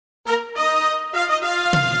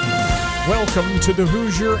Welcome to the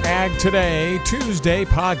Hoosier Ag Today Tuesday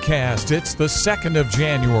podcast. It's the 2nd of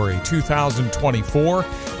January, 2024.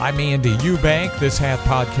 I'm Andy Eubank. This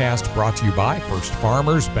podcast brought to you by First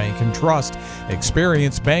Farmers Bank and Trust.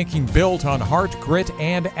 Experience banking built on heart, grit,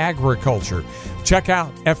 and agriculture. Check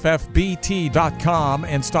out ffbt.com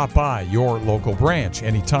and stop by your local branch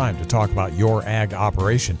anytime to talk about your ag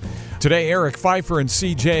operation. Today, Eric Pfeiffer and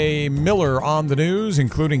CJ Miller on the news,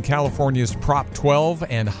 including California's Prop 12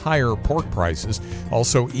 and higher pork prices.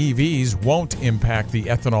 Also, EVs won't impact the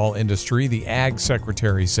ethanol industry, the Ag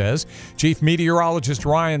Secretary says. Chief Meteorologist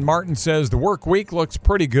Ryan Martin says the work week looks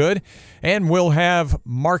pretty good. And we'll have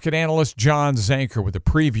market analyst John Zanker with a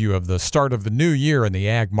preview of the start of the new year in the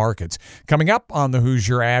ag markets. Coming up on the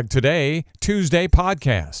Hoosier Ag Today Tuesday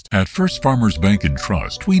podcast. At First Farmers Bank and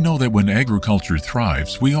Trust, we know that when agriculture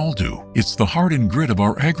thrives, we all do. It's the heart and grit of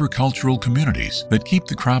our agricultural communities that keep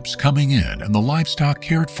the crops coming in and the livestock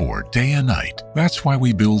cared for day and night. That's why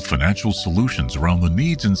we build financial solutions around the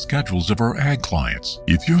needs and schedules of our ag clients.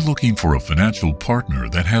 If you're looking for a financial partner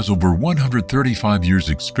that has over 135 years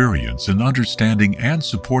experience in understanding and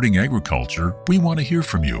supporting agriculture, we want to hear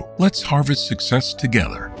from you. Let's harvest success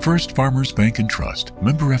together. First Farmers Bank and Trust.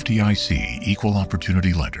 Member FDIC, Equal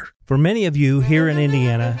Opportunity Lender. For many of you here in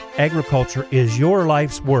Indiana, agriculture is your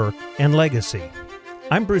life's work and legacy.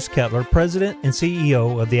 I'm Bruce Kettler, President and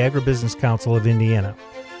CEO of the Agribusiness Council of Indiana.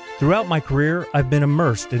 Throughout my career, I've been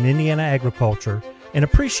immersed in Indiana agriculture and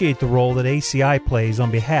appreciate the role that ACI plays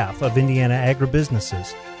on behalf of Indiana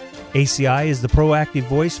agribusinesses. ACI is the proactive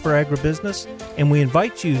voice for agribusiness, and we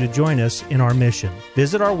invite you to join us in our mission.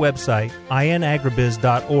 Visit our website,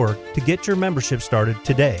 inagribiz.org, to get your membership started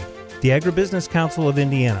today. The Agribusiness Council of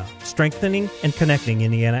Indiana, strengthening and connecting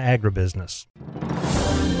Indiana agribusiness.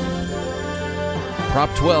 Prop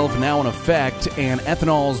 12 now in effect, and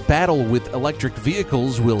ethanol's battle with electric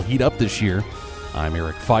vehicles will heat up this year. I'm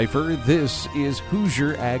Eric Pfeiffer. This is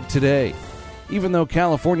Hoosier Ag Today. Even though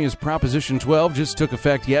California's Proposition 12 just took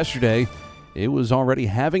effect yesterday, it was already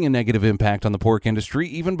having a negative impact on the pork industry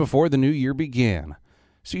even before the new year began.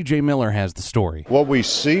 CJ Miller has the story. What we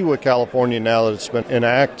see with California now that it's been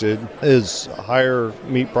enacted is higher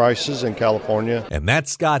meat prices in California. And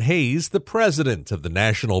that's Scott Hayes, the president of the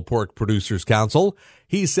National Pork Producers Council.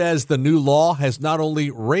 He says the new law has not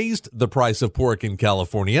only raised the price of pork in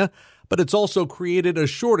California, but it's also created a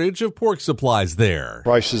shortage of pork supplies there.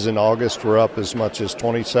 Prices in August were up as much as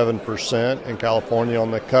 27% in California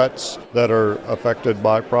on the cuts that are affected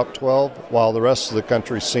by Prop 12, while the rest of the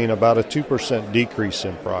country's seen about a 2% decrease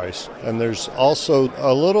in price. And there's also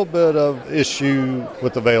a little bit of issue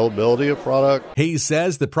with availability of product. Hayes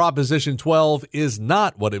says that Proposition 12 is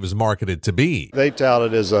not what it was marketed to be. They tout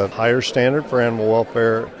it as a higher standard for animal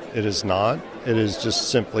welfare. It is not. It is just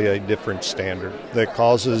simply a different standard that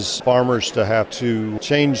causes farmers to have to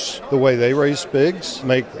change the way they raise pigs,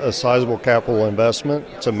 make a sizable capital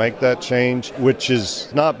investment to make that change, which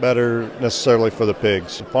is not better necessarily for the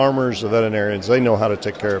pigs. Farmers, the veterinarians, they know how to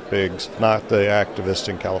take care of pigs, not the activists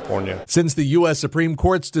in California. Since the U.S. Supreme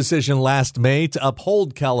Court's decision last May to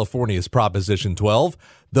uphold California's Proposition 12,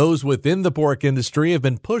 those within the pork industry have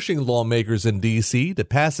been pushing lawmakers in D.C. to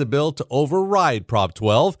pass a bill to override Prop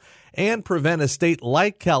 12 and prevent a state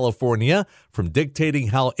like California from dictating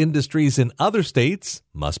how industries in other states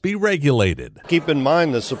must be regulated. Keep in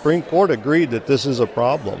mind, the Supreme Court agreed that this is a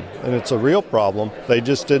problem, and it's a real problem. They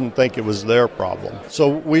just didn't think it was their problem. So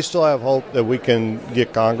we still have hope that we can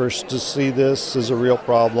get Congress to see this as a real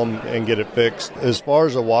problem and get it fixed. As far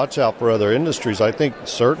as a watch out for other industries, I think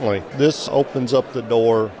certainly this opens up the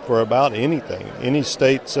door for about anything. Any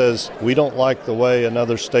state says we don't like the way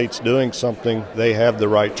another state's doing something, they have the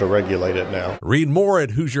right to regulate it now. Read more at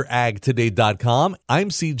HoosierAgToday.com. I'm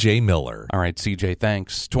CJ Miller. All right, CJ,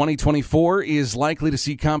 thanks. 2024 is likely to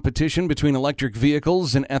see competition between electric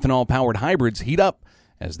vehicles and ethanol-powered hybrids heat up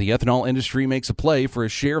as the ethanol industry makes a play for a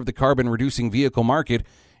share of the carbon-reducing vehicle market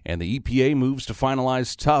and the EPA moves to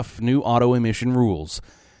finalize tough new auto emission rules.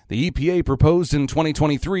 The EPA proposed in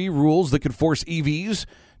 2023 rules that could force EVs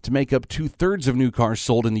to make up 2/3 of new cars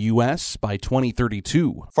sold in the U.S. by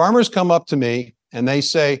 2032. Farmers come up to me and they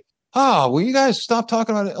say, will you guys stop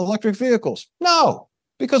talking about electric vehicles? No,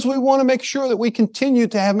 because we want to make sure that we continue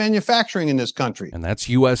to have manufacturing in this country. And that's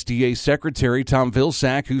USDA Secretary Tom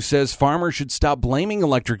Vilsack, who says farmers should stop blaming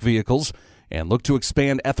electric vehicles and look to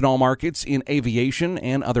expand ethanol markets in aviation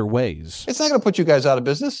and other ways. It's not going to put you guys out of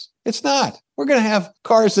business. It's not. We're going to have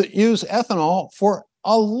cars that use ethanol for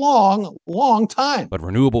a long, long time. But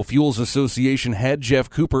Renewable Fuels Association head Jeff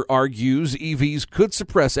Cooper argues EVs could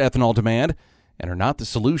suppress ethanol demand and are not the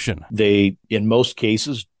solution. They, in most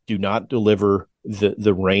cases, do not deliver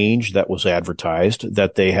the range that was advertised,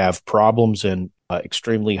 that they have problems in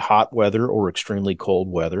extremely hot weather or extremely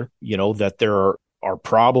cold weather, that there are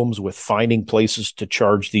problems with finding places to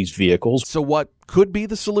charge these vehicles. So what could be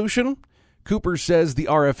the solution? Cooper says the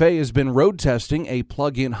RFA has been road testing a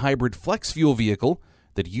plug-in hybrid flex fuel vehicle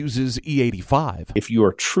that uses E85. If you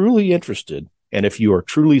are truly interested and if you are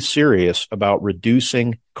truly serious about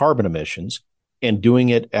reducing carbon emissions and doing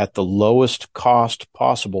it at the lowest cost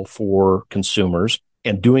possible for consumers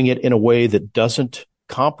and doing it in a way that doesn't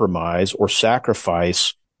compromise or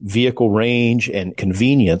sacrifice vehicle range and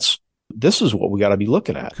convenience, this is what we got to be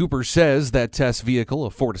looking at. Cooper says that test vehicle, a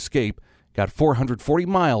Ford Escape, got 440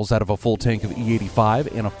 miles out of a full tank of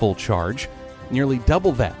E85 and a full charge, nearly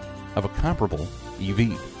double that of a comparable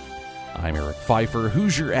EV. I'm Eric Pfeiffer,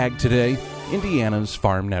 Hoosier Ag Today, Indiana's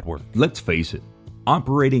Farm Network. Let's face it,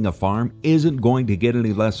 operating a farm isn't going to get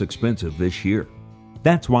any less expensive this year.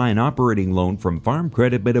 That's why an operating loan from Farm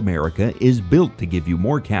Credit Mid-America is built to give you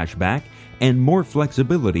more cash back and more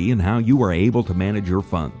flexibility in how you are able to manage your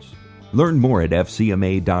funds. Learn more at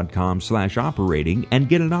fcma.com/operating and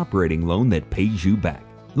get an operating loan that pays you back.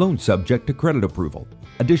 Loan subject to credit approval.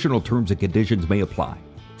 Additional terms and conditions may apply.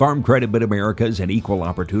 Farm Credit Mid-America is an equal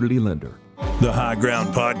opportunity lender. The High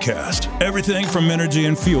Ground Podcast. Everything from energy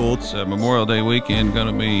and fuel. It's Memorial Day weekend, going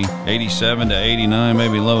to be 87 to 89,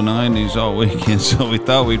 maybe low 90s all weekend. So we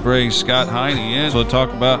thought we'd bring Scott Heine in. So we'll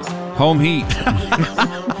talk about home heat.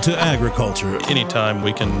 To agriculture. Anytime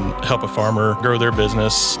we can help a farmer grow their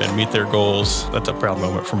business and meet their goals, that's a proud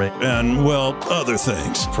moment for me. And, well, other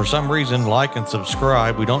things. For some reason, like and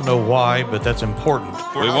subscribe. We don't know why, but that's important.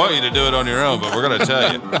 We want you to do it on your own, but we're going to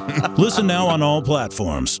tell you. Listen now on all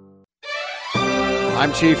platforms.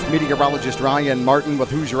 I'm Chief Meteorologist Ryan Martin with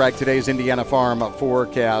Hoosier Ag Today's Indiana Farm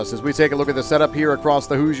Forecast. As we take a look at the setup here across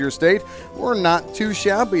the Hoosier State, we're not too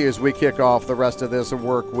shabby as we kick off the rest of this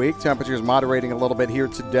work week. Temperatures moderating a little bit here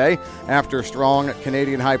today after strong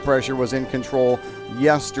Canadian high pressure was in control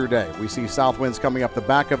yesterday. We see south winds coming up the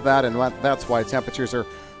back of that, and that's why temperatures are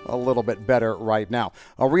a little bit better right now.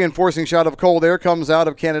 A reinforcing shot of cold air comes out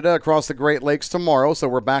of Canada across the Great Lakes tomorrow, so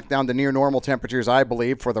we're back down to near normal temperatures, I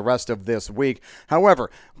believe, for the rest of this week. However,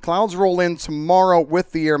 clouds roll in tomorrow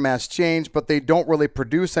with the air mass change, but they don't really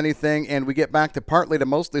produce anything, and we get back to partly to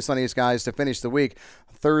mostly sunny skies to finish the week,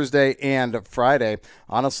 Thursday and Friday.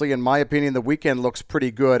 Honestly, in my opinion, the weekend looks pretty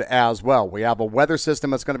good as well. We have a weather system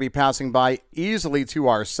that's going to be passing by easily to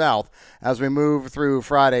our south as we move through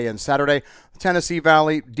Friday and Saturday. Tennessee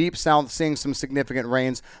Valley, deep south, seeing some significant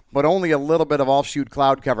rains, but only a little bit of offshoot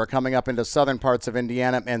cloud cover coming up into southern parts of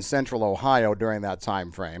Indiana and central Ohio during that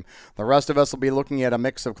time frame. The rest of us will be looking at a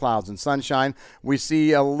mix of clouds and sunshine. We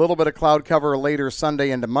see a little bit of cloud cover later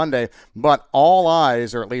Sunday into Monday, but all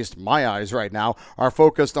eyes, or at least my eyes right now, are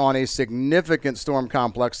focused on a significant storm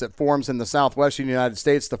complex that forms in the southwestern United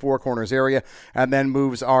States, the Four Corners area, and then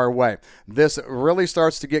moves our way. This really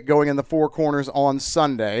starts to get going in the Four Corners on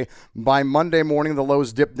Sunday. By Monday morning, the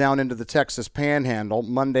lows dip down into the Texas Panhandle.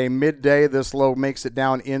 Monday midday, this low makes it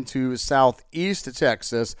down into southeast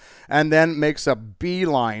Texas and then makes a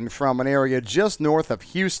beeline from an area just north of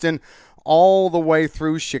Houston all the way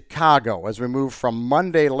through Chicago as we move from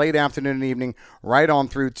Monday late afternoon and evening right on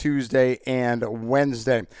through Tuesday and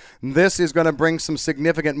Wednesday. This is going to bring some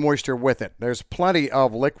significant moisture with it. There's plenty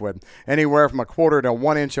of liquid, anywhere from a quarter to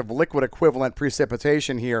 1 inch of liquid equivalent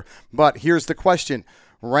precipitation here. But here's the question: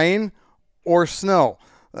 rain or snow?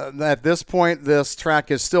 At this point, this track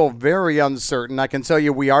is still very uncertain. I can tell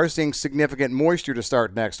you we are seeing significant moisture to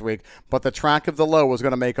start next week, but the track of the low is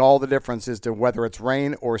going to make all the difference as to whether it's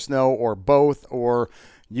rain or snow or both, or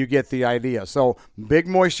you get the idea. So big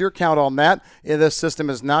moisture, count on that. This system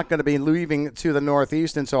is not going to be leaving to the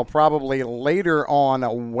northeast until probably later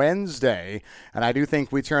on Wednesday. And I do think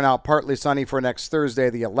we turn out partly sunny for next Thursday,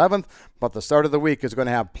 the 11th. But the start of the week is going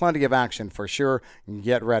to have plenty of action for sure.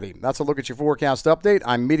 Get ready. That's a look at your forecast update.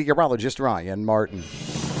 I'm meteorologist Ryan Martin.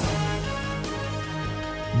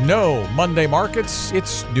 No Monday markets,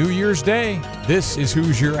 it's New Year's Day. This is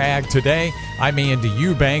Hoosier Ag Today. I'm Andy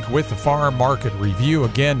Eubank with the Farm Market Review.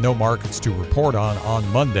 Again, no markets to report on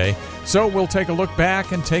Monday. So we'll take a look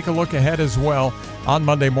back and take a look ahead as well. On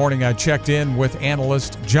Monday morning, I checked in with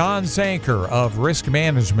analyst John Zanker of Risk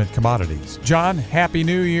Management Commodities. John, Happy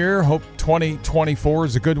New Year. Hope 2024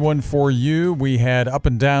 is a good one for you. We had up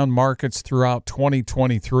and down markets throughout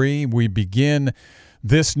 2023. We begin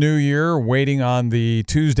this new year waiting on the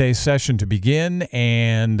Tuesday session to begin,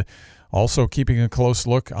 and also keeping a close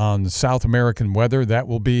look on South American weather. That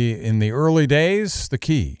will be in the early days, the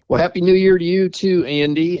key. Well, Happy New Year to you too,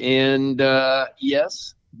 Andy. And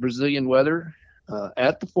yes, Brazilian weather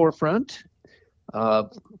at the forefront.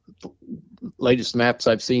 Latest maps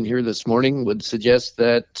I've seen here this morning would suggest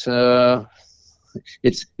that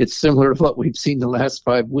it's similar to what we've seen the last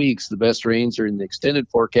 5 weeks. The best rains are in the extended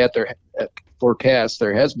forecast.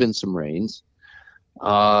 There has been some rains,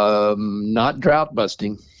 not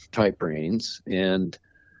drought-busting type rains, and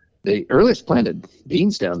the earliest planted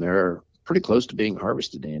beans down there are pretty close to being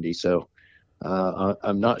harvested, Andy. So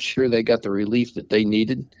I'm not sure they got the relief that they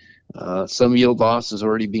needed. Some yield loss is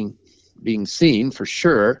already being seen for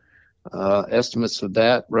sure. Estimates of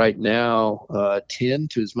that right now 10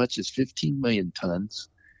 to as much as 15 million tons.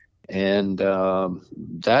 And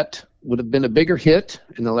that would have been a bigger hit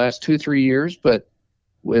in the last 2-3 years, but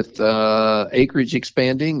with acreage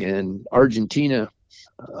expanding and Argentina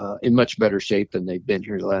in much better shape than they've been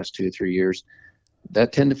here the last 2-3 years,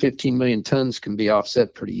 that 10 to 15 million tons can be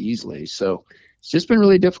offset pretty easily. So it's just been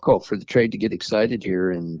really difficult for the trade to get excited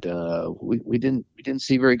here, and we didn't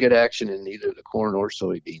see very good action in either the corn or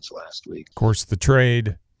soybeans last week. Of course, the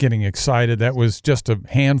trade getting excited, that was just a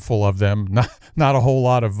handful of them, not a whole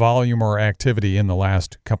lot of volume or activity in the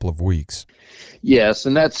last couple of weeks. Yes,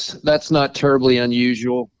 and that's not terribly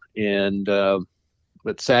unusual, and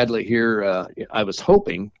but sadly here, I was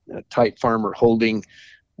hoping a tight farmer holding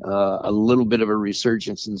a little bit of a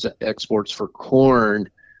resurgence in exports for corn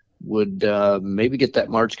would maybe get that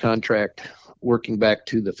March contract working back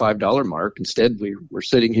to the $5 mark. Instead, we're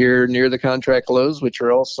sitting here near the contract lows, which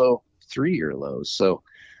are also 3-year lows. So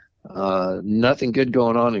nothing good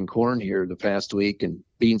going on in corn here the past week, and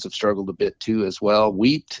beans have struggled a bit too as well.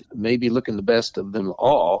 Wheat may be looking the best of them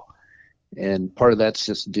all, and part of that's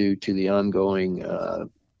just due to the ongoing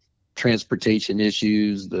transportation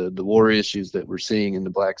issues, the war issues that we're seeing in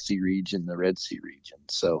the Black Sea region, the Red Sea region.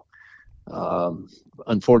 So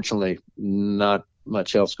unfortunately, not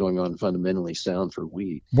much else going on fundamentally sound for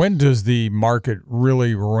wheat. When does the market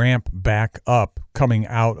really ramp back up coming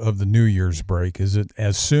out of the New Year's break? Is it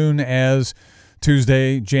as soon as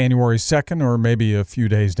Tuesday, January 2nd, or maybe a few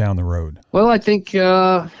days down the road? Well, I think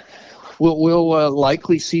we'll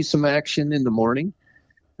likely see some action in the morning,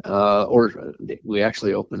 or we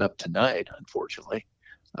actually open up tonight, unfortunately.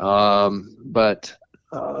 But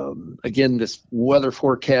again, this weather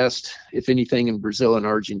forecast, if anything, in Brazil and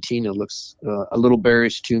Argentina looks a little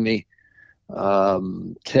bearish to me.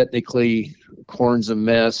 Technically, corn's a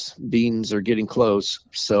mess. Beans are getting close.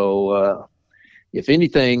 So if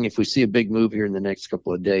anything, if we see a big move here in the next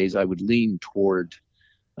couple of days, I would lean toward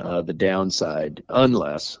the downside,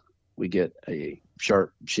 unless we get a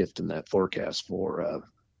sharp shift in that forecast for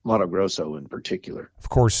Mato Grosso in particular. Of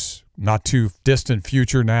course, not too distant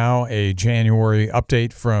future now, a January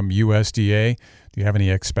update from USDA. Do you have any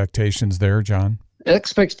expectations there, John?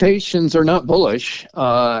 Expectations are not bullish.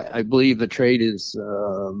 I believe the trade is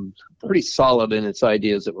pretty solid in its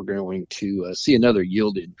ideas that we're going to see another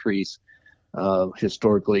yield increase.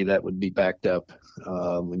 Historically, that would be backed up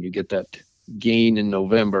when you get that gain in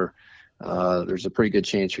November. There's a pretty good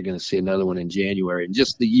chance you're going to see another one in January. And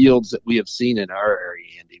just the yields that we have seen in our area,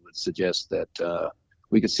 Andy, would suggest that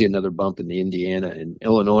we could see another bump in the Indiana and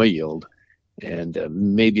Illinois yield, and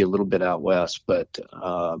maybe a little bit out west, but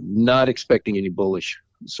not expecting any bullish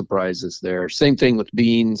surprises there. Same thing with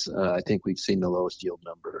beans. I think we've seen the lowest yield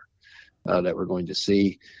number that we're going to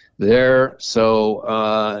see there. So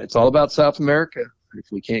it's all about South America.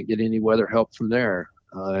 If we can't get any weather help from there,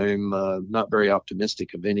 I'm not very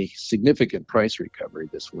optimistic of any significant price recovery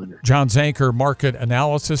this winter. John Zanker, market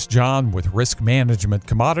analysis. John with Risk Management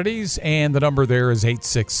Commodities, and the number there is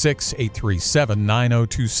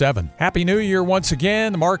 866-837-9027. Happy New Year once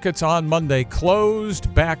again. The markets on Monday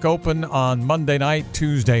closed, back open on Monday night,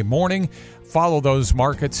 Tuesday morning. Follow those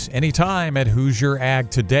markets anytime at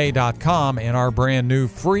HoosierAgToday.com and our brand new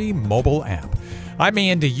free mobile app. I'm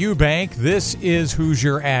Andy Eubank. This is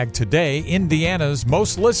Hoosier Ag Today, Indiana's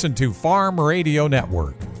most listened to farm radio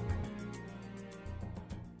network.